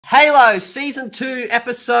Halo Season 2,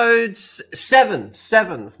 Episodes 7.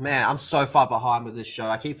 Man, I'm so far behind with this show.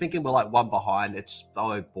 I keep thinking we're like one behind. It's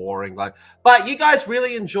so boring. But you guys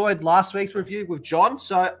really enjoyed last week's review with John,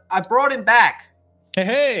 so I brought him back.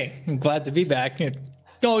 Hey, I'm glad to be back. It's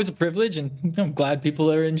always a privilege, and I'm glad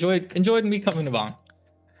people are enjoyed me coming along.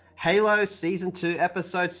 Halo Season 2,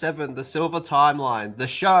 Episode 7, The Silver Timeline. The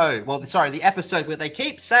show, the episode where they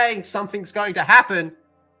keep saying something's going to happen,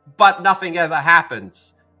 but nothing ever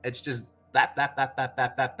happens. It's just that,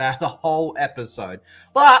 the whole episode.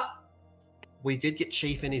 But we did get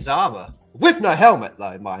Chief in his armor. With no helmet,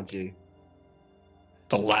 though, mind you.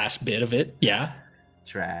 The last bit of it, yeah.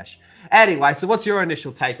 Trash. Anyway, so what's your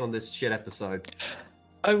initial take on this shit episode?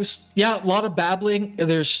 A lot of babbling.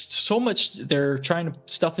 There's so much. They're trying to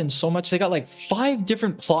stuff in so much. They got like 5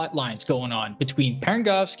 different plot lines going on between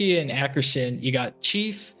Parangovsky and Ackerson. You got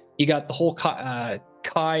Chief. You got the whole Kai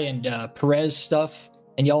and Perez stuff.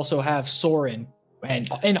 And you also have Soren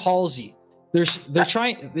and Halsey.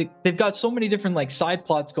 They've got so many different like side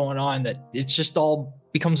plots going on that it's just all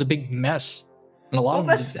becomes a big mess. And a lot of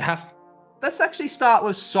them Let's actually start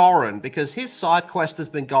with Soren, because his side quest has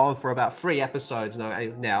been going for about 3 episodes now.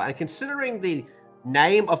 And considering the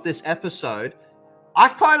name of this episode, I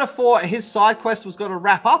kind of thought his side quest was going to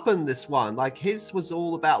wrap up in this one. Like, his was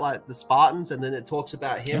all about like the Spartans, and then it talks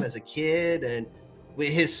about him as a kid and with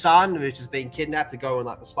his son, which has been kidnapped to go in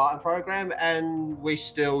like the Spartan program, and we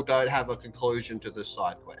still don't have a conclusion to this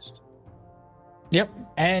side quest. Yep,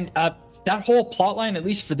 and that whole plot line, at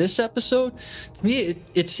least for this episode, to me,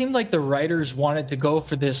 it seemed like the writers wanted to go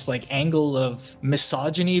for this like angle of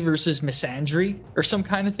misogyny versus misandry or some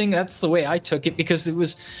kind of thing. That's the way I took it, because it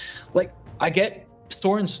was like, I get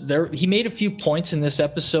Soren's there. He made a few points in this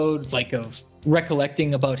episode, like of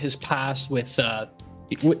recollecting about his past with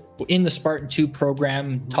in the Spartan 2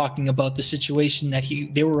 program, talking about the situation that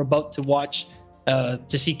they were about to watch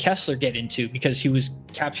to see Kessler get into, because he was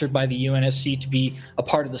captured by the UNSC to be a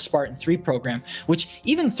part of the Spartan 3 program, which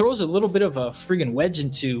even throws a little bit of a friggin' wedge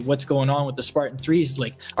into what's going on with the Spartan 3s.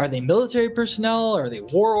 Like, are they military personnel? Are they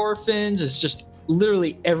war orphans? It's just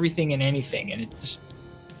literally everything and anything, and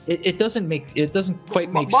it doesn't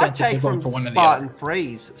quite make sense if they're going for one or the other. Spartan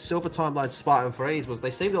 3s, Silver Timeline Spartan 3s, was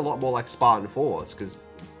they seemed a lot more like Spartan 4s, because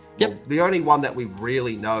the only one that we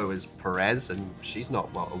really know is Perez, and she's not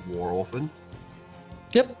a war orphan.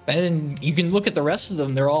 Yep, and you can look at the rest of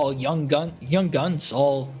them. They're all young guns,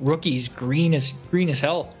 all rookies, green as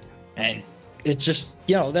hell, and it just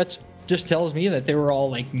that just tells me that they were all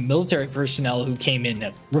like military personnel who came in,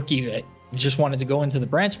 that rookie that just wanted to go into the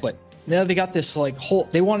branch, but now they got this like whole.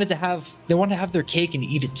 They want to have their cake and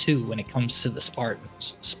eat it too when it comes to the Spartan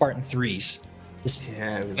 3s.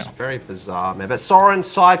 It was very bizarre, man. But Soren's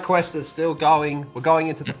side quest is still going. We're going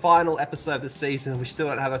into the final episode of the season. We still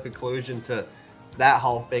don't have a conclusion to that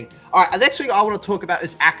whole thing. All right, next thing I want to talk about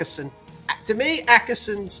is Ackerson. To me,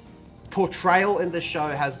 Ackerson's portrayal in this show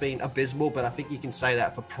has been abysmal, but I think you can say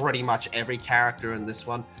that for pretty much every character in this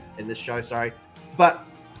show, sorry. But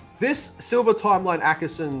this Silver Timeline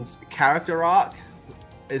Ackerson's character arc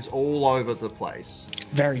is all over the place.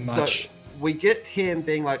 Very much. So we get him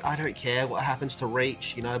being like, I don't care what happens to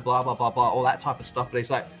Reach, blah, blah, blah, blah, all that type of stuff. But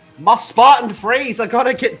he's like, my Spartan 3s are going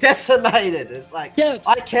to get decimated. It's like,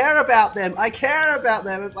 I care about them.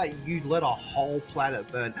 It's like, you let a whole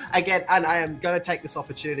planet burn. Again, and I am going to take this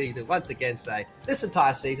opportunity to once again say, this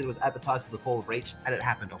entire season was advertised as the fall of Reach, and it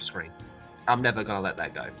happened off screen. I'm never going to let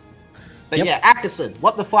that go. But yeah, Ackerson,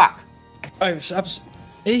 what the fuck?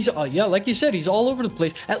 He's like you said, he's all over the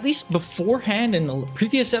place. At least beforehand in the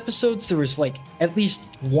previous episodes, there was like at least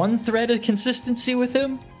one thread of consistency with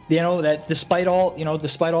him. That despite all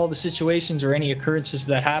the situations or any occurrences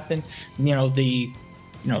that happen, the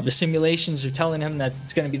simulations are telling him that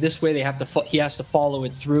it's going to be this way. He has to follow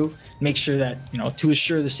it through, make sure that to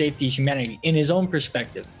assure the safety of humanity in his own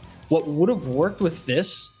perspective. What would have worked with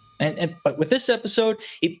this, but with this episode,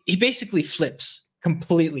 he basically flips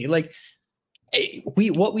completely. Like,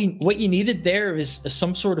 what you needed there is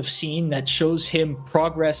some sort of scene that shows him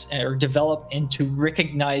progress or develop into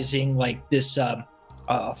recognizing like this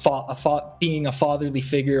being a fatherly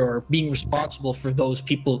figure, or being responsible for those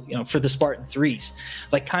people, for the Spartan 3s,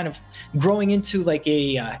 like kind of growing into like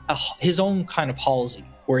his own kind of Halsey,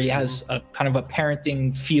 where he has a kind of a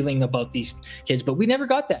parenting feeling about these kids. But we never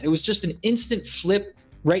got that. It was just an instant flip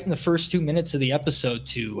right in the first 2 minutes of the episode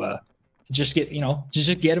to just get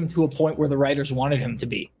him to a point where the writers wanted him to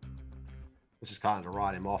be. Which is kind of to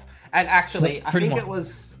write him off. And actually, I think it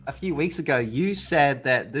was a few weeks ago, you said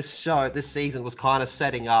that this season was kind of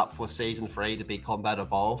setting up for season 3 to be Combat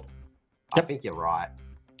Evolved. Yep. I think you're right.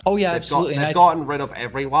 Oh yeah, absolutely. They've gotten rid of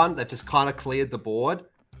everyone. They've just kind of cleared the board.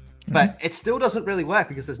 But it still doesn't really work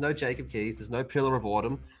because there's no Jacob Keys, there's no Pillar of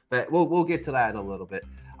Autumn. But we'll get to that in a little bit.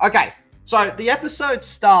 Okay, so the episode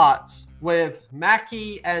starts with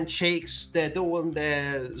Mackie and Cheeks. They're doing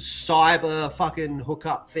their cyber fucking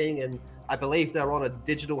hookup thing, and I believe they're on a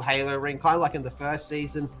digital Halo ring, kind of like in the first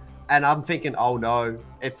season. And I'm thinking, oh no,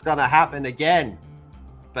 it's gonna happen again.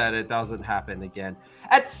 But it doesn't happen again.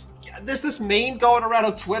 And there's this meme going around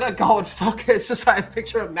on Twitter going, fuck, it's just like a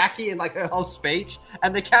picture of Mackie and like her whole speech,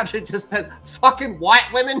 and the caption just says, fucking white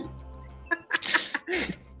women.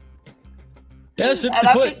 Yes, and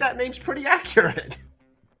I think that meme's pretty accurate.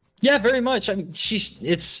 Yeah, very much. I mean,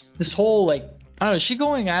 it's this whole, like, I don't know, she's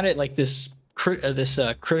going at it like this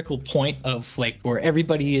critical point of like where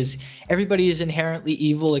everybody is inherently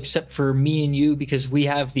evil except for me and you, because we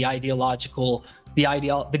have the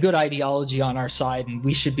good ideology on our side, and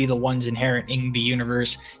we should be the ones inheriting the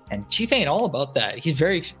universe. And Chief ain't all about that. He's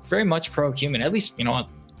very, very much pro-human, at least, you know,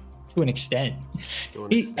 to an extent.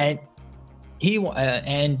 And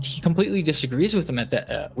he completely disagrees with him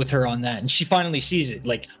with her on that. And she finally sees it,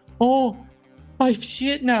 like, oh, I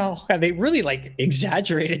see it now. And they really like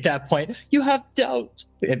exaggerated that point. You have doubt.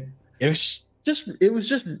 It was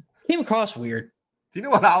just came across weird. Do you know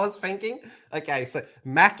what I was thinking? Okay, so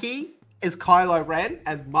Mackie is Kylo Ren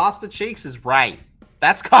and Master Cheeks is Rey.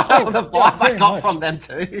 That's kind of the vibe I got from them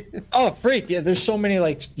too. Oh, freak. Yeah, there's so many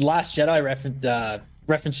like Last Jedi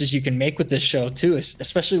references you can make with this show too,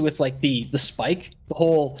 especially with like the spike, the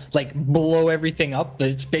whole like blow everything up.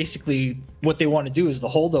 It's basically what they want to do is the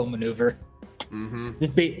Holdo maneuver.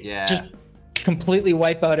 Just completely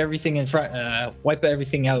wipe out everything in front, wipe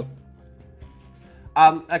everything out.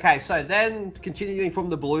 Okay, so then continuing from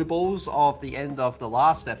the blue balls of the end of the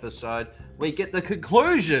last episode, we get the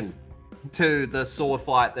conclusion to the sword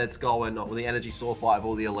fight that's going on, the energy sword fight of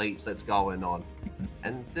all the elites that's going on.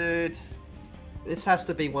 And dude, this has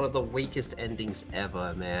to be one of the weakest endings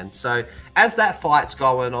ever, man. So as that fight's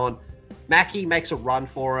going on, Mackie makes a run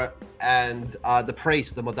for it, and the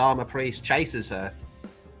priest, the Madama priest, chases her.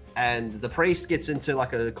 And the priest gets into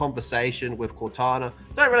like a conversation with Cortana.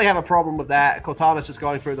 Don't really have a problem with that. Cortana's just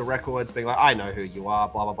going through the records, being like, I know who you are,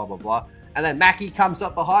 blah, blah, blah, blah, blah. And then Mackie comes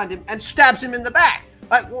up behind him and stabs him in the back.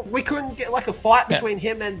 Like, we couldn't get like a fight between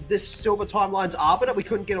him and this Silver Timeline's Arbiter. We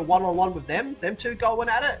couldn't get a one-on-one with them two going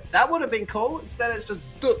at it. That would have been cool. Instead, it's just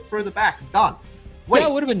through the back, done. Yeah,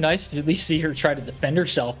 it would have been nice to at least see her try to defend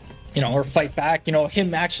herself, you know, or fight back, you know,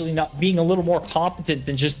 him actually not being a little more competent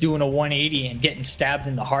than just doing a 180 and getting stabbed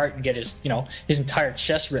in the heart and get his, you know, his entire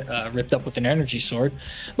chest ripped up with an energy sword.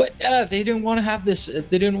 But they didn't want to have this,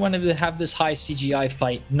 they didn't want to have this high CGI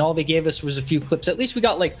fight, and all they gave us was a few clips. At least we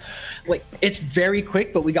got like it's very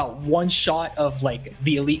quick, but we got one shot of like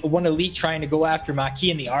one elite trying to go after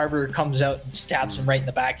Mackie, and the Arbiter comes out and stabs him right in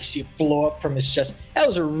the back. You see it blow up from his chest. That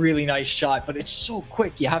was a really nice shot, but it's so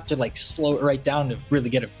quick, you have to like slow it right down to really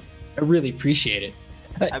get it. I really appreciate it.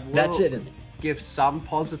 That's it. Give some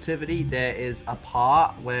positivity. There is a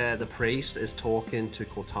part where the priest is talking to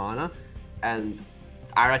Cortana, and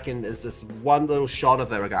I reckon there's this one little shot of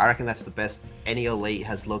her. I reckon that's the best any elite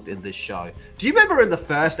has looked in this show. Do you remember in the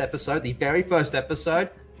first episode, the very first episode,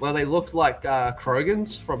 where they looked like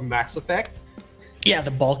Krogans from Mass Effect? Yeah,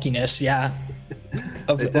 the bulkiness. Yeah.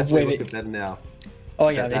 They definitely look better now. Oh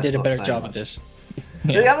yeah, they did a better job with this.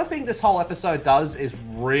 Yeah. The other thing this whole episode does is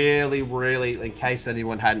really, in case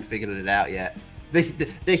anyone hadn't figured it out yet,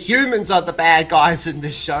 the humans are the bad guys in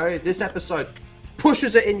this show. This episode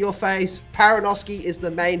pushes it in your face. Paranosky is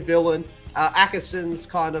the main villain. Ackerson's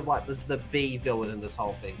kind of like the B villain in this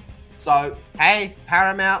whole thing. So, hey,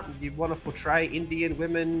 Paramount, you want to portray Indian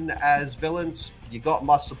women as villains? You got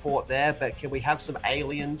my support there, but can we have some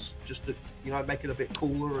aliens just to, you know, make it a bit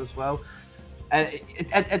cooler as well? And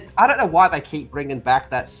I don't know why they keep bringing back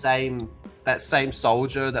that same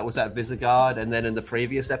soldier that was at Visigodd, and then in the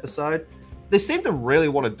previous episode, they seem to really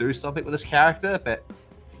want to do something with this character, but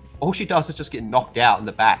all she does is just get knocked out in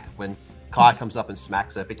the back when Kai comes up and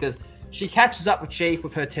smacks her, because she catches up with Chief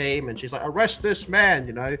with her team, and she's like, arrest this man,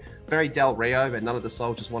 you know, very Del Rio, but none of the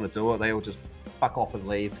soldiers want to do it. They all just fuck off and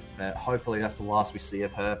leave. Hopefully that's the last we see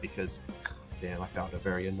of her, because, damn, I found her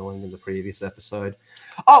very annoying in the previous episode.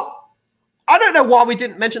 Oh! I don't know why we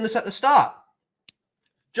didn't mention this at the start.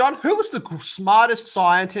 John, who was the smartest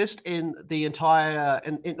scientist in the entire,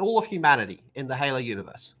 in all of humanity in the Halo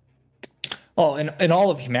universe? Oh, in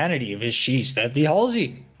all of humanity, she's the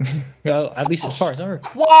Halsey. Well, at least as far as I remember.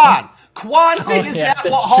 Quan figures out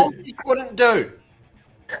what Halsey couldn't do.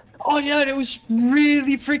 Oh yeah, and it was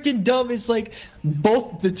really freaking dumb. It's like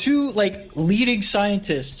both the two like leading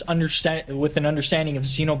scientists understand with an understanding of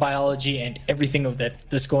xenobiology and everything of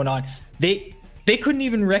that's going on. They couldn't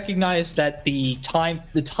even recognize that the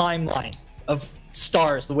timeline of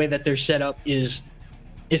stars, the way that they're set up is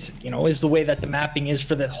the way that the mapping is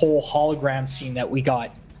for the whole hologram scene that we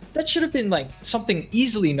got. That should have been like something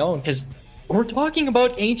easily known, because we're talking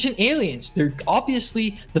about ancient aliens. They're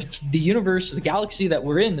obviously the universe, the galaxy that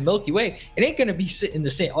we're in, the Milky Way. It ain't gonna be sitting the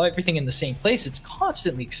same, everything in the same place. It's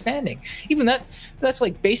constantly expanding. Even that's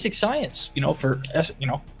like basic science,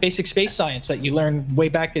 basic space science that you learn way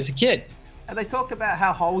back as a kid. And they talked about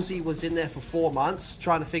how Halsey was in there for 4 months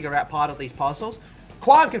trying to figure out part of these puzzles.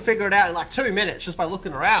 Quan can figure it out in like 2 minutes just by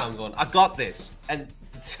looking around, going, "I got this." And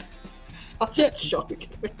such a joke.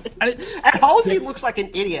 And Halsey looks like an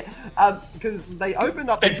idiot because they opened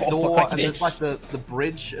up this door and there's like the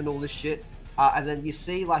bridge and all this shit, and then you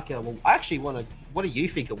see like I actually want to. What do you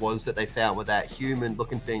think it was that they found with that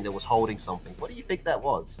human-looking thing that was holding something? What do you think that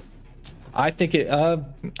was? I think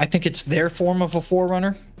it's their form of a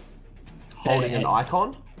forerunner. Holding an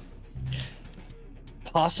icon?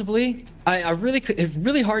 Possibly. It's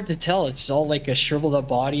really hard to tell. It's all like a shriveled up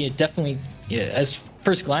body. It definitely, yeah, as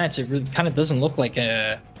first glance, it really kind of doesn't look like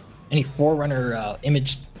any forerunner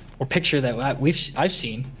image or picture that I've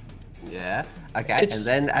seen. Yeah. Okay. And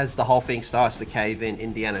then as the whole thing starts to cave in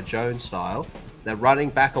Indiana Jones style, they're running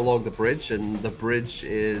back along the bridge, and the bridge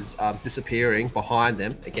is disappearing behind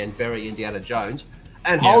them. Again, very Indiana Jones.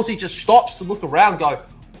 And Halsey just stops to look around, go,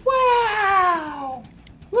 "Wow!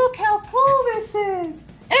 Look how cool this is!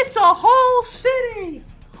 It's a whole city!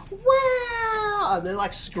 Wow!" And they're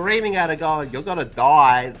like screaming at her, going, "You're gonna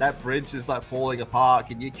die. That bridge is like falling apart.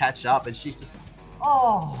 Can you catch up?" And she's just,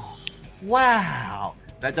 "Oh, wow."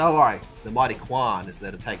 But don't worry, the mighty Quan is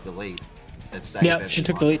there to take the lead. Yeah, she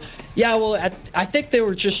took the lead. Yeah, well, I think they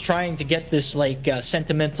were just trying to get this like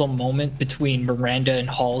sentimental moment between Miranda and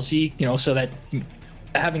Halsey, so that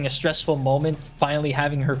having a stressful moment, finally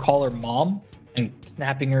having her call her mom and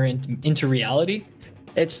snapping her into reality.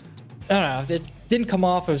 I don't know, it didn't come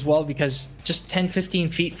off as well, because just 10, 15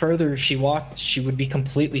 feet further she walked, she would be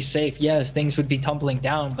completely safe. Yeah, things would be tumbling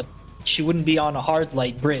down, but she wouldn't be on a hard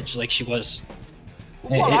light bridge like she was.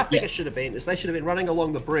 Well, I think it should have been is they should have been running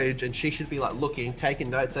along the bridge, and she should be like looking, taking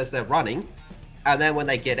notes as they're running. And then when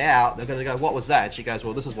they get out, they're going to go, "What was that?" And she goes,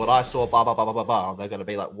 "Well, this is what I saw, blah, blah, blah, blah, blah, blah." They're going to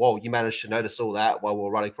be like, "Whoa, you managed to notice all that while we're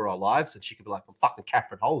running for our lives?" And she could be like, "I'm fucking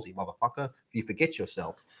Catherine Halsey, motherfucker, if you forget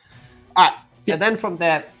yourself." All right. And then from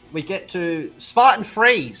there, we get to Spartan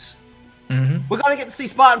Freeze. Mm-hmm. We're going to get to see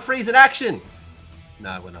Spartan Freeze in action.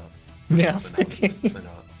 No, we're not. Yeah. We're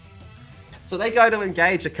not. So they go to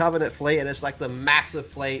engage a Covenant fleet, and it's like the massive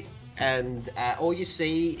fleet. And all you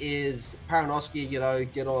see is Paranosky,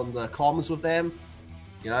 get on the comms with them,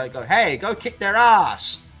 go, "Hey, go kick their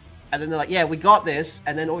ass." And then they're like, "Yeah, we got this."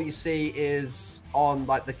 And then all you see is on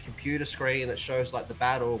like the computer screen that shows like the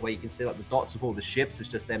battle, where you can see like the dots of all the ships. It's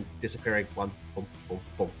just them disappearing. One, boom, boom,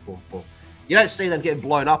 boom, boom, boom. You don't see them getting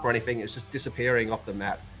blown up or anything. It's just disappearing off the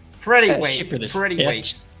map. Pretty weak. Pretty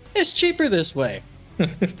weak. It's cheaper this way.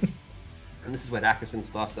 And this is when Ackerson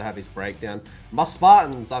starts to have his breakdown. "My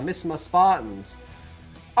Spartans, I miss my Spartans."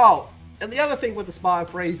 Oh, and the other thing with the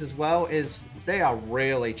Spartan Freeze as well is they are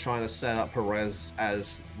really trying to set up Perez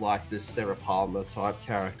as like this Sarah Palmer type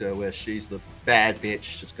character, where she's the bad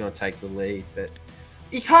bitch just going to take the lead. But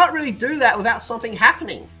you can't really do that without something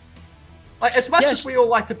happening. Like, as much as we all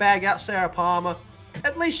like to bag out Sarah Palmer,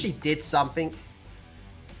 at least she did something.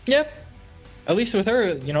 Yep. At least with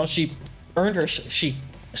her, she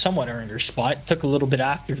somewhat earned her spot. Took a little bit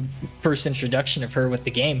after the first introduction of her with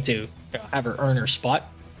the game to have her earn her spot.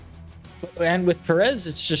 And with Perez,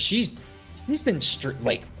 it's just she's been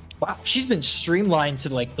she's been streamlined to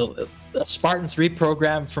like the Spartan 3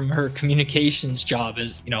 program from her communications job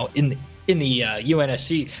as in the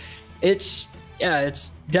UNSC. It's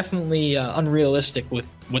definitely unrealistic with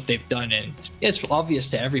what they've done, and it's obvious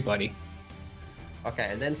to everybody. Okay,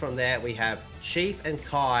 and then from there we have Chief and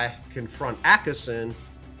Kai confront Ackerson.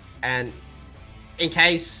 And in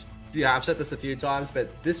case, I've said this a few times,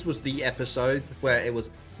 but this was the episode where it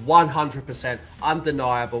was 100%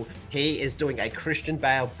 undeniable. He is doing a Christian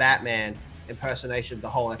Bale Batman impersonation the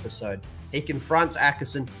whole episode. He confronts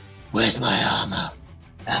Ackerson. "Where's my armor?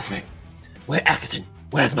 Alfred, Ackerson,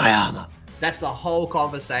 where's my armor?" That's the whole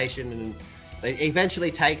conversation. And it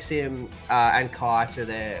eventually takes him and Kai to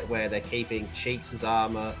where they're keeping Cheeks'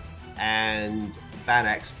 armor and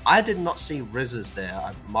Vanax. I did not see Riz's there.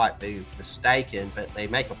 I might be mistaken, but they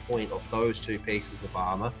make a point of those two pieces of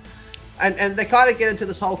armor. And they kind of get into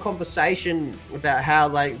this whole conversation about how,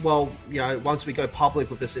 like, well, you know, once we go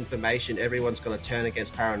public with this information, everyone's going to turn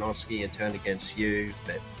against Paranosky and turn against you.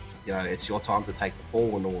 But, you know, it's your time to take the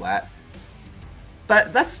fall and all that.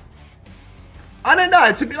 But that's, I don't know.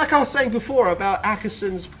 It's a bit like I was saying before about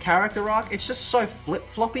Ackerson's character arc. It's just so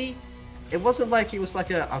flip-floppy. It wasn't like he was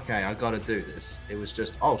like okay, I got to do this. It was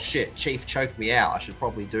just, oh shit, Chief choked me out. I should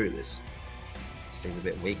probably do this. It seemed a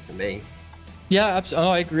bit weak to me. Yeah,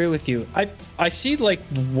 I agree with you. I see like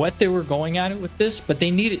what they were going at it with this, but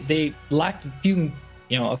they lacked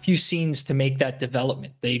a few scenes to make that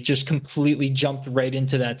development. They just completely jumped right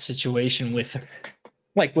into that situation with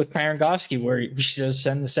Parangovsky, where she says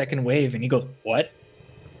send the second wave, and you go, what?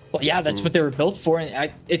 Well, yeah, that's what they were built for,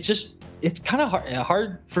 and it's kind of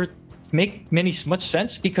hard for to make much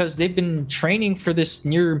sense, because they've been training for this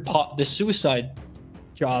suicide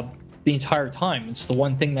job the entire time. It's the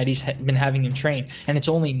one thing that he's been having him train, and it's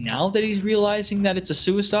only now that he's realizing that it's a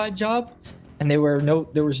suicide job, and there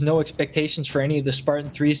was no expectations for any of the Spartan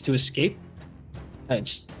 3s to escape.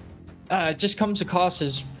 It just comes across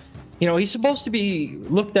as, you know, he's supposed to be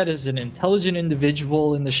looked at as an intelligent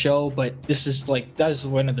individual in the show, but that is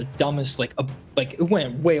one of the dumbest, it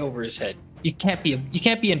went way over his head. You can't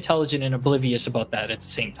be intelligent and oblivious about that at the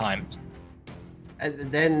same time.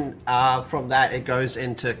 And then from that, it goes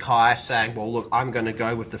into Kai saying, well, look, I'm going to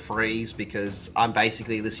go with the Freeze because I'm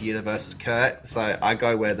basically this universe's Kurt, so I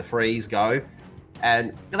go where the Freeze go.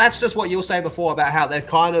 And that's just what you were saying before about how they've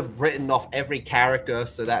kind of written off every character,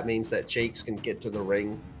 so that means that Cheeks can get to the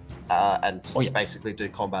ring and basically do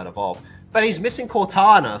Combat Evolve. But he's missing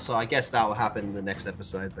Cortana, so I guess that will happen in the next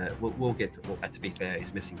episode. But we'll get to be fair,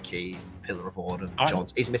 he's missing Keys, the Pillar of Order,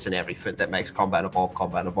 Johns. He's missing everything that makes Combat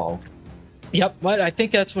Evolve. Yep, but I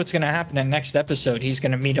think that's what's going to happen in the next episode. He's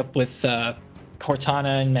going to meet up with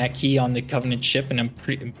Cortana and Maquis on the Covenant ship, and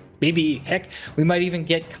maybe heck, we might even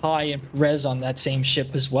get Kai and Perez on that same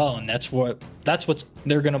ship as well. And that's what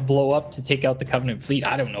they're going to blow up to take out the Covenant fleet.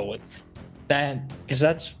 I don't know what that, because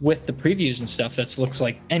that's with the previews and stuff. That looks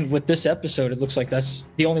like, and with this episode, it looks like that's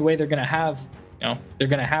the only way they're going to have. You know, they're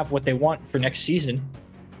going to have what they want for next season.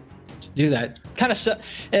 To do that kind of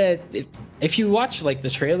if you watch like the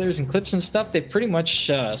trailers and clips and stuff, they pretty much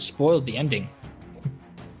spoiled the ending.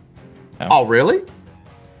 Oh, really?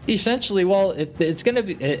 Essentially, well, it's gonna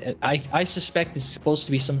be. I suspect it's supposed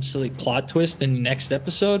to be some silly plot twist in the next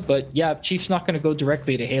episode, but yeah, Chief's not gonna go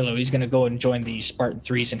directly to Halo. He's gonna go and join the Spartan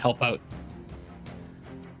 3s and help out.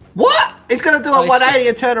 What? He's gonna do a 180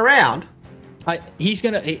 and turn around? He's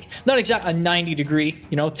gonna not exactly a 90 degree.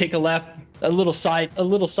 You know, take a left. A little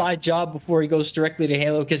side job before he goes directly to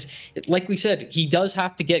Halo, because like we said, he does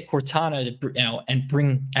have to get Cortana to,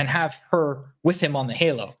 and have her with him on the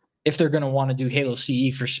Halo if they're going to want to do Halo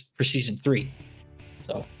CE for season 3.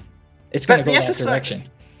 So it's going to go that direction.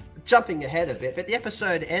 Jumping ahead a bit, but the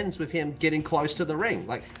episode ends with him getting close to the ring.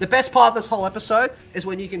 Like, the best part of this whole episode is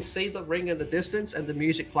when you can see the ring in the distance and the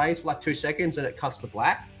music plays for like 2 seconds and it cuts to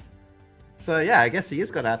black. So yeah, I guess he is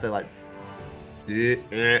going to have to like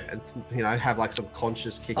have like some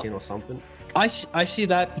conscious kick in or something. I see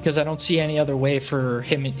that, because I don't see any other way for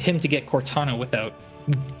him to get Cortana without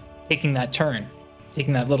taking that turn,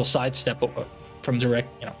 taking that little sidestep from direct,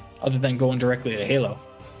 other than going directly to Halo.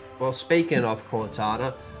 Well, speaking of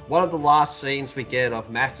Cortana, one of the last scenes we get of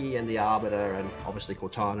Maquis and the Arbiter, and obviously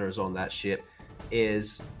Cortana is on that ship,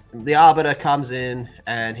 is the Arbiter comes in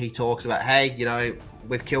and he talks about, hey,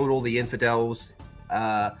 we've killed all the infidels.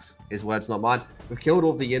 His words, not mine. We've killed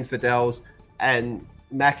all the infidels, and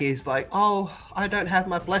Mackey's like, oh, I don't have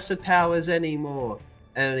my blessed powers anymore.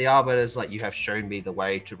 And the Arbiter's like, you have shown me the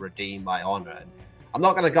way to redeem my honor. And I'm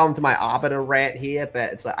not going to go into my Arbiter rant here,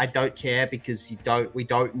 but it's like, I don't care, because we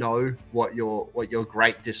don't know what your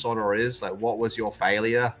great dishonor is. Like, what was your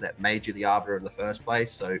failure that made you the Arbiter in the first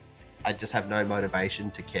place? So I just have no motivation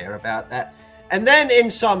to care about that. And then in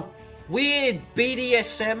some weird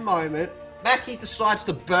BDSM moment, Maquis decides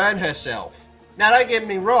to burn herself. Now, don't get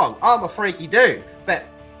me wrong, I'm a freaky dude, but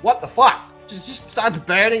what the fuck? Just starts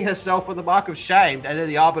burning herself with the mark of shame, and then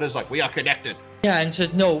the Arbiter's like, we are connected. Yeah, and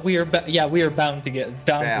says, no, we are bound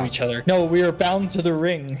to each other. No, we are bound to the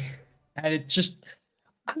ring. And it just,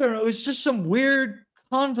 I don't know, it's just some weird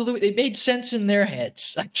convoluted, it made sense in their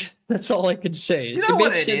heads. That's all I could say. You know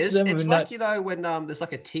what it is? It's like, when there's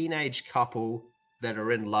like a teenage couple that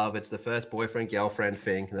are in love, it's the first boyfriend-girlfriend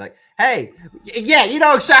thing. They're like, hey, yeah, you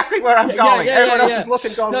know exactly where I'm going. Everyone else is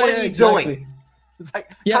looking, going, what are you doing? It's like,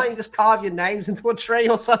 can't you just carve your names into a tree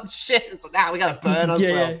or some shit? It's like, nah, we gotta burn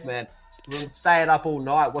ourselves, man. We're staying up all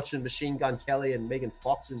night watching Machine Gun Kelly and Megan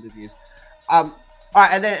Fox interviews. All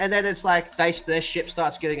right, and then it's like their ship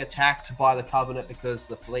starts getting attacked by the Covenant because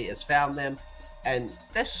the fleet has found them, and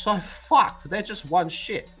they're so fucked. They're just one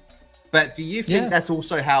ship. But do you think that's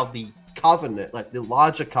also how the Covenant, like the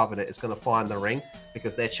larger Covenant, is going to find the ring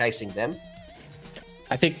because they're chasing them?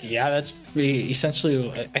 I think that's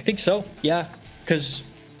essentially. I think so. Yeah, because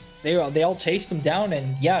they all chased them down,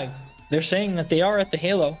 and they're saying that they are at the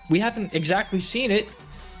Halo. We haven't exactly seen it.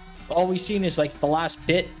 All we've seen is like the last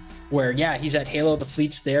bit where he's at Halo. The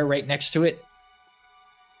fleet's there right next to it.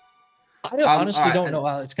 I honestly don't know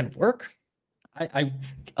how it's going to work.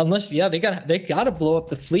 Unless they gotta blow up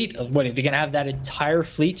the fleet. What are they gonna have that entire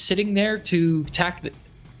fleet sitting there to attack the?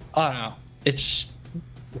 I don't know. It's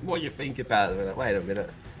what you think about it. Wait a minute.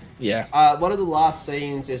 Yeah. One of the last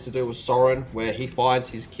scenes is to do with Soren, where he finds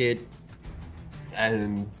his kid,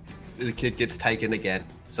 and the kid gets taken again.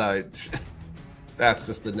 So that's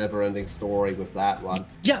just the never-ending story with that one.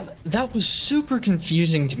 Yeah, that was super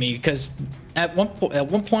confusing to me because at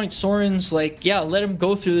one point Soren's like, let him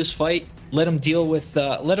go through this fight. Let him deal with,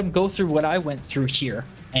 let him go through what I went through here,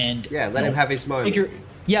 and let him have his moment.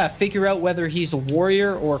 Figure out whether he's a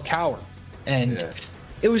warrior or a coward, and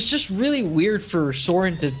it was just really weird for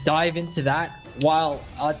Soren to dive into that while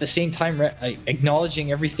at the same time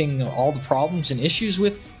acknowledging everything, all the problems and issues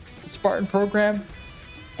with the Spartan program,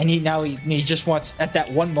 and he just wants at that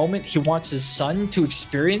one moment he wants his son to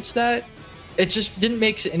experience that. It just didn't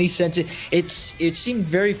make any sense. It seemed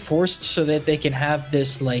very forced so that they can have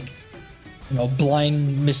this like.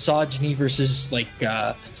 Blind misogyny versus like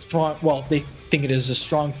strong. Well, they think it is a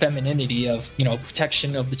strong femininity of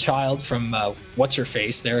protection of the child from what's her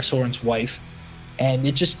face there, Soren's wife, and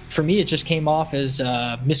it just for me it just came off as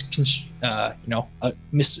misogyny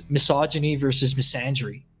versus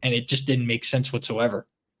misandry, and it just didn't make sense whatsoever.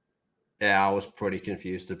 Yeah, I was pretty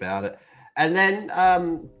confused about it. And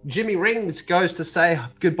then Jimmy Rings goes to say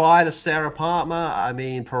goodbye to Sarah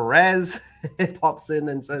Perez. Pops in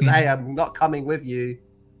and says, "Hey, I'm not coming with you.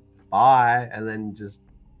 Bye," and then just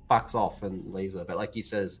fucks off and leaves her. But like he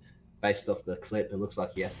says, based off the clip, it looks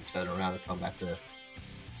like he has to turn around and come back to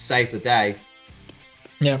save the day.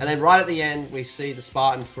 Yeah. And then right at the end, we see the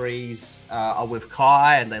Spartan Freeze are with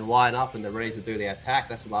Kai, and they line up and they're ready to do the attack.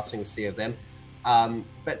 That's the last thing we see of them.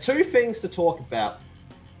 But two things to talk about.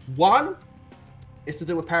 One is to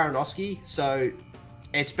do with Paranosky. So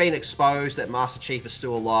it's been exposed that Master Chief is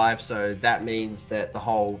still alive, so that means that the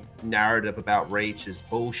whole narrative about Reach is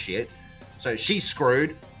bullshit. So she's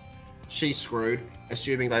screwed. She's screwed,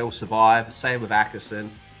 assuming they all survive. Same with Ackerson.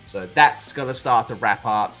 So that's going to start to wrap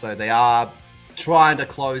up. So they are trying to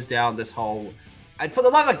close down this whole... And for the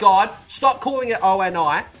love of God, stop calling it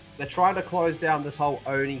ONI. They're trying to close down this whole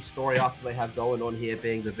Oni story arc they have going on here,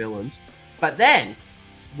 being the villains. But then,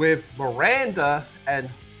 with Miranda and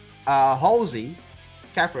Halsey...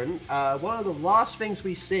 Catherine, one of the last things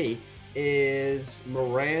we see is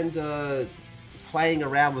Miranda playing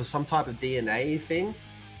around with some type of DNA thing,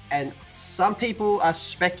 and some people are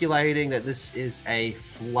speculating that this is a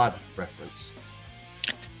Flood reference.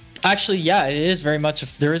 Actually, yeah, it is very much.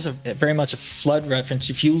 There is very much a Flood reference.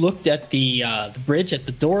 If you looked at the bridge at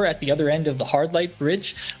the door at the other end of the hard light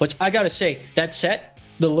bridge, which I gotta say, that set.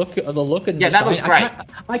 The look and design, that looks great.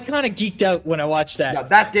 I kind of geeked out when I watched that. No,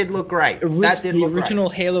 that did look great. The original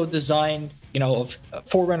Halo design, of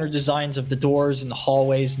Forerunner designs of the doors and the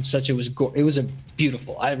hallways and such. It was a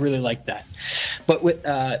beautiful. I really liked that. But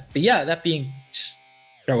that being,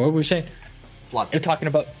 what were we saying? Flood. You're talking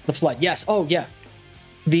about the Flood. Yes. Oh yeah.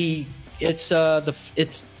 It's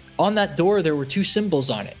on that door. There were two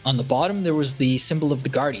symbols on it. On the bottom there was the symbol of the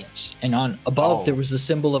Guardians, and on above there was the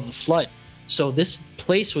symbol of the Flood. So this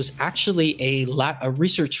place was actually a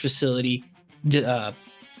research facility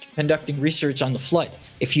conducting research on the Flood.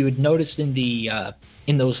 If you had noticed in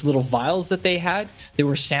those little vials that they had, there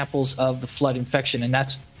were samples of the Flood infection, and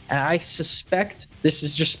I suspect, this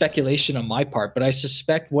is just speculation on my part, but I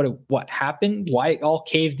suspect what happened, why it all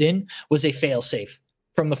caved in, was a failsafe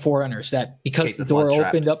from the Forerunners, that because the door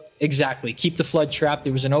opened up, exactly, keep the Flood trapped.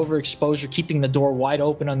 There was an overexposure, keeping the door wide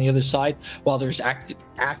open on the other side while there's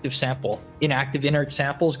inactive inert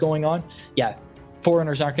samples going on. Yeah,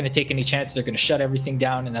 Forerunners aren't going to take any chances. They're going to shut everything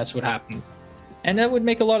down, and that's what happened. And that would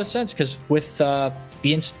make a lot of sense because with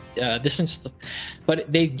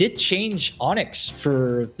but they did change Onyx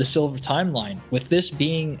for the Silver Timeline. With this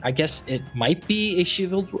being, I guess it might be a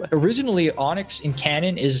shield. Originally, Onyx in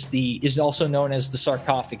canon is also known as the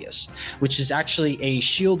Sarcophagus, which is actually a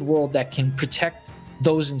shield world that can protect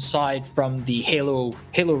those inside from the Halo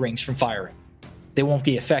rings from firing. They won't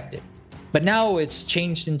be affected. But now it's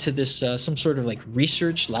changed into this some sort of like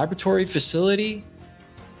research laboratory facility.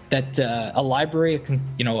 a library,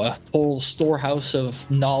 a total storehouse of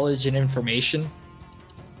knowledge and information.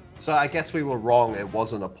 So I guess we were wrong. It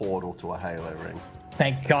wasn't a portal to a Halo ring.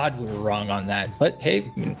 Thank God we were wrong on that. But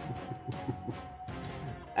hey.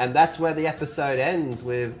 And that's where the episode ends,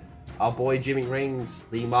 with our boy Jimmy Rings,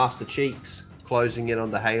 the Master Cheeks, closing in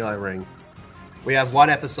on the Halo ring. We have one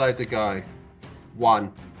episode to go.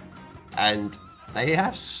 One. And they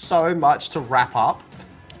have so much to wrap up.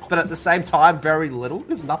 But at the same time, very little,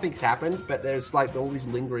 because nothing's happened. But there's like all these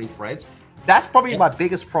lingering threads. That's probably my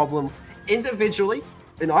biggest problem individually.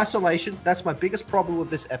 In isolation, that's my biggest problem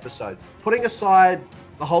with this episode. Putting aside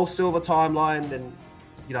the whole Silver timeline, and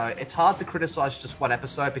it's hard to criticize just one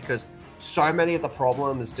episode because so many of the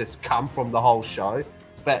problems just come from the whole show.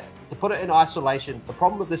 But to put it in isolation, the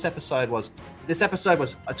problem with this episode was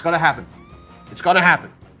it's gonna happen. It's gonna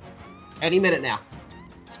happen. Any minute now.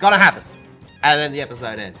 It's gonna happen. And then the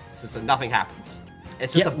episode ends. It's just nothing happens.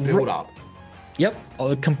 It's just a build up. Yep,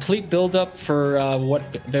 a complete build-up for what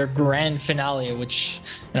their grand finale, which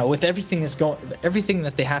with everything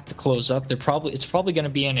that they have to close up, it's probably going to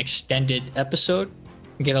be an extended episode.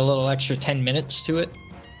 Get a little extra 10 minutes to it.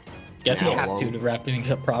 Yeah, they have to wrap things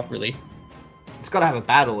up properly. It's got to have a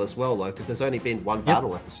battle as well, though, because there's only been one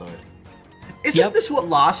battle episode. Isn't this what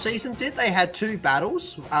last season did? They had two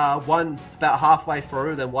battles, one about halfway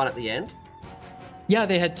through, then one at the end. Yeah,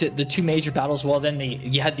 they had the two major battles. Well, then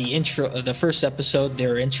you had the intro, the first episode,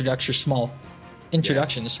 their introduction,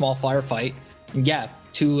 the small firefight. And yeah,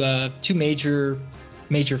 two major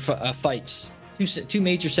fights, two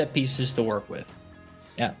major set pieces to work with.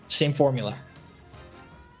 Yeah, same formula.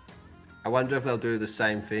 I wonder if they'll do the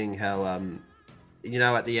same thing. How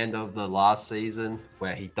at the end of the last season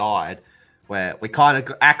where he died, where we kind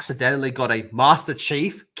of accidentally got a Master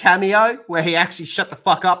Chief cameo where he actually shut the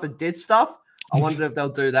fuck up and did stuff. I wonder if they'll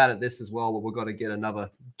do that at this as well, where we're going to get another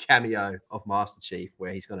cameo of Master Chief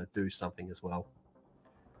where he's going to do something as well.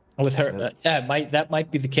 With her, that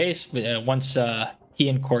might be the case. Once he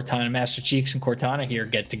and Cortana, Master Cheeks and Cortana here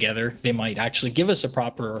get together, they might actually give us a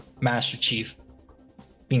proper Master Chief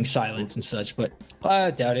being silent and such. But I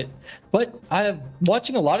doubt it. But I'm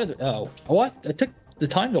watching a lot of I took the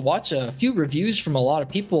time to watch a few reviews from a lot of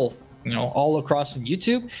people, all across on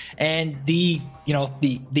YouTube, and the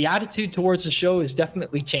attitude towards the show has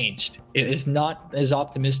definitely changed. It is not as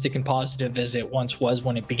optimistic and positive as it once was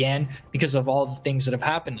when it began, because of all the things that have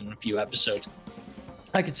happened in a few episodes.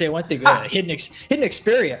 I could say one thing: Hidden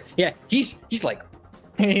Xperia. Yeah, he's like,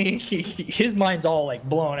 his mind's all like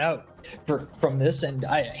blown out from this, and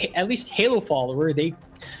at least Halo follower, they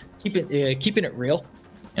keeping it real,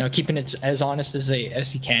 keeping it as honest as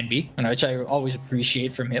he can be, which I always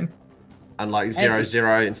appreciate from him. Unlike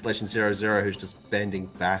Installation 00, who's just bending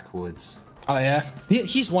backwards. Oh yeah,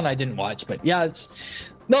 he's one I didn't watch, but yeah,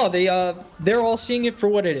 they're all seeing it for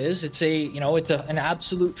what it is. It's an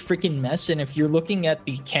absolute freaking mess. And if you're looking at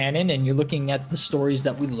the canon and you're looking at the stories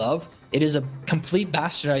that we love, it is a complete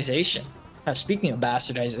bastardization. Speaking of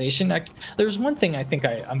bastardization, there's one thing I think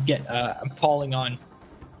I'm calling on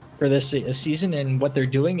for this season, and what they're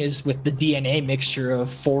doing is with the DNA mixture of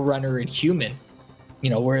Forerunner and human.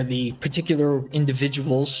 Where the particular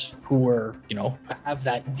individuals who are, have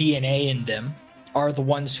that DNA in them are the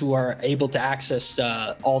ones who are able to access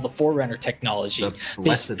all the Forerunner technology. The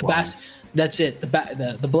blessed ones. That's it.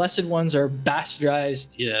 The blessed ones are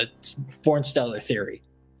bastardized, born stellar theory.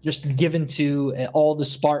 Just given to all the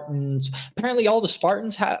Spartans. Apparently all the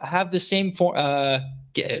Spartans have the same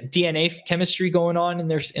DNA chemistry going on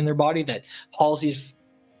in their body that Halsey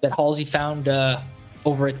found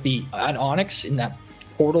over at Onyx in that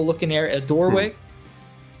portal looking area, doorway.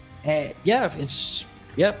 And it's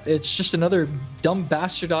just another dumb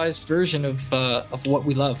bastardized version of what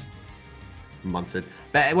we love. Munted.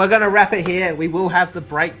 But we're gonna wrap it here. We will have the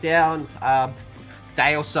breakdown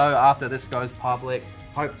day or so after this goes public.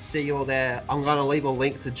 Hope to see you all there. I'm gonna leave a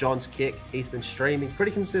link to John's kick. He's been streaming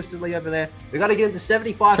pretty consistently over there. We gotta get him to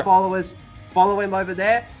 75 followers. Follow him over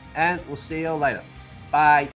there, and we'll see you all later. Bye.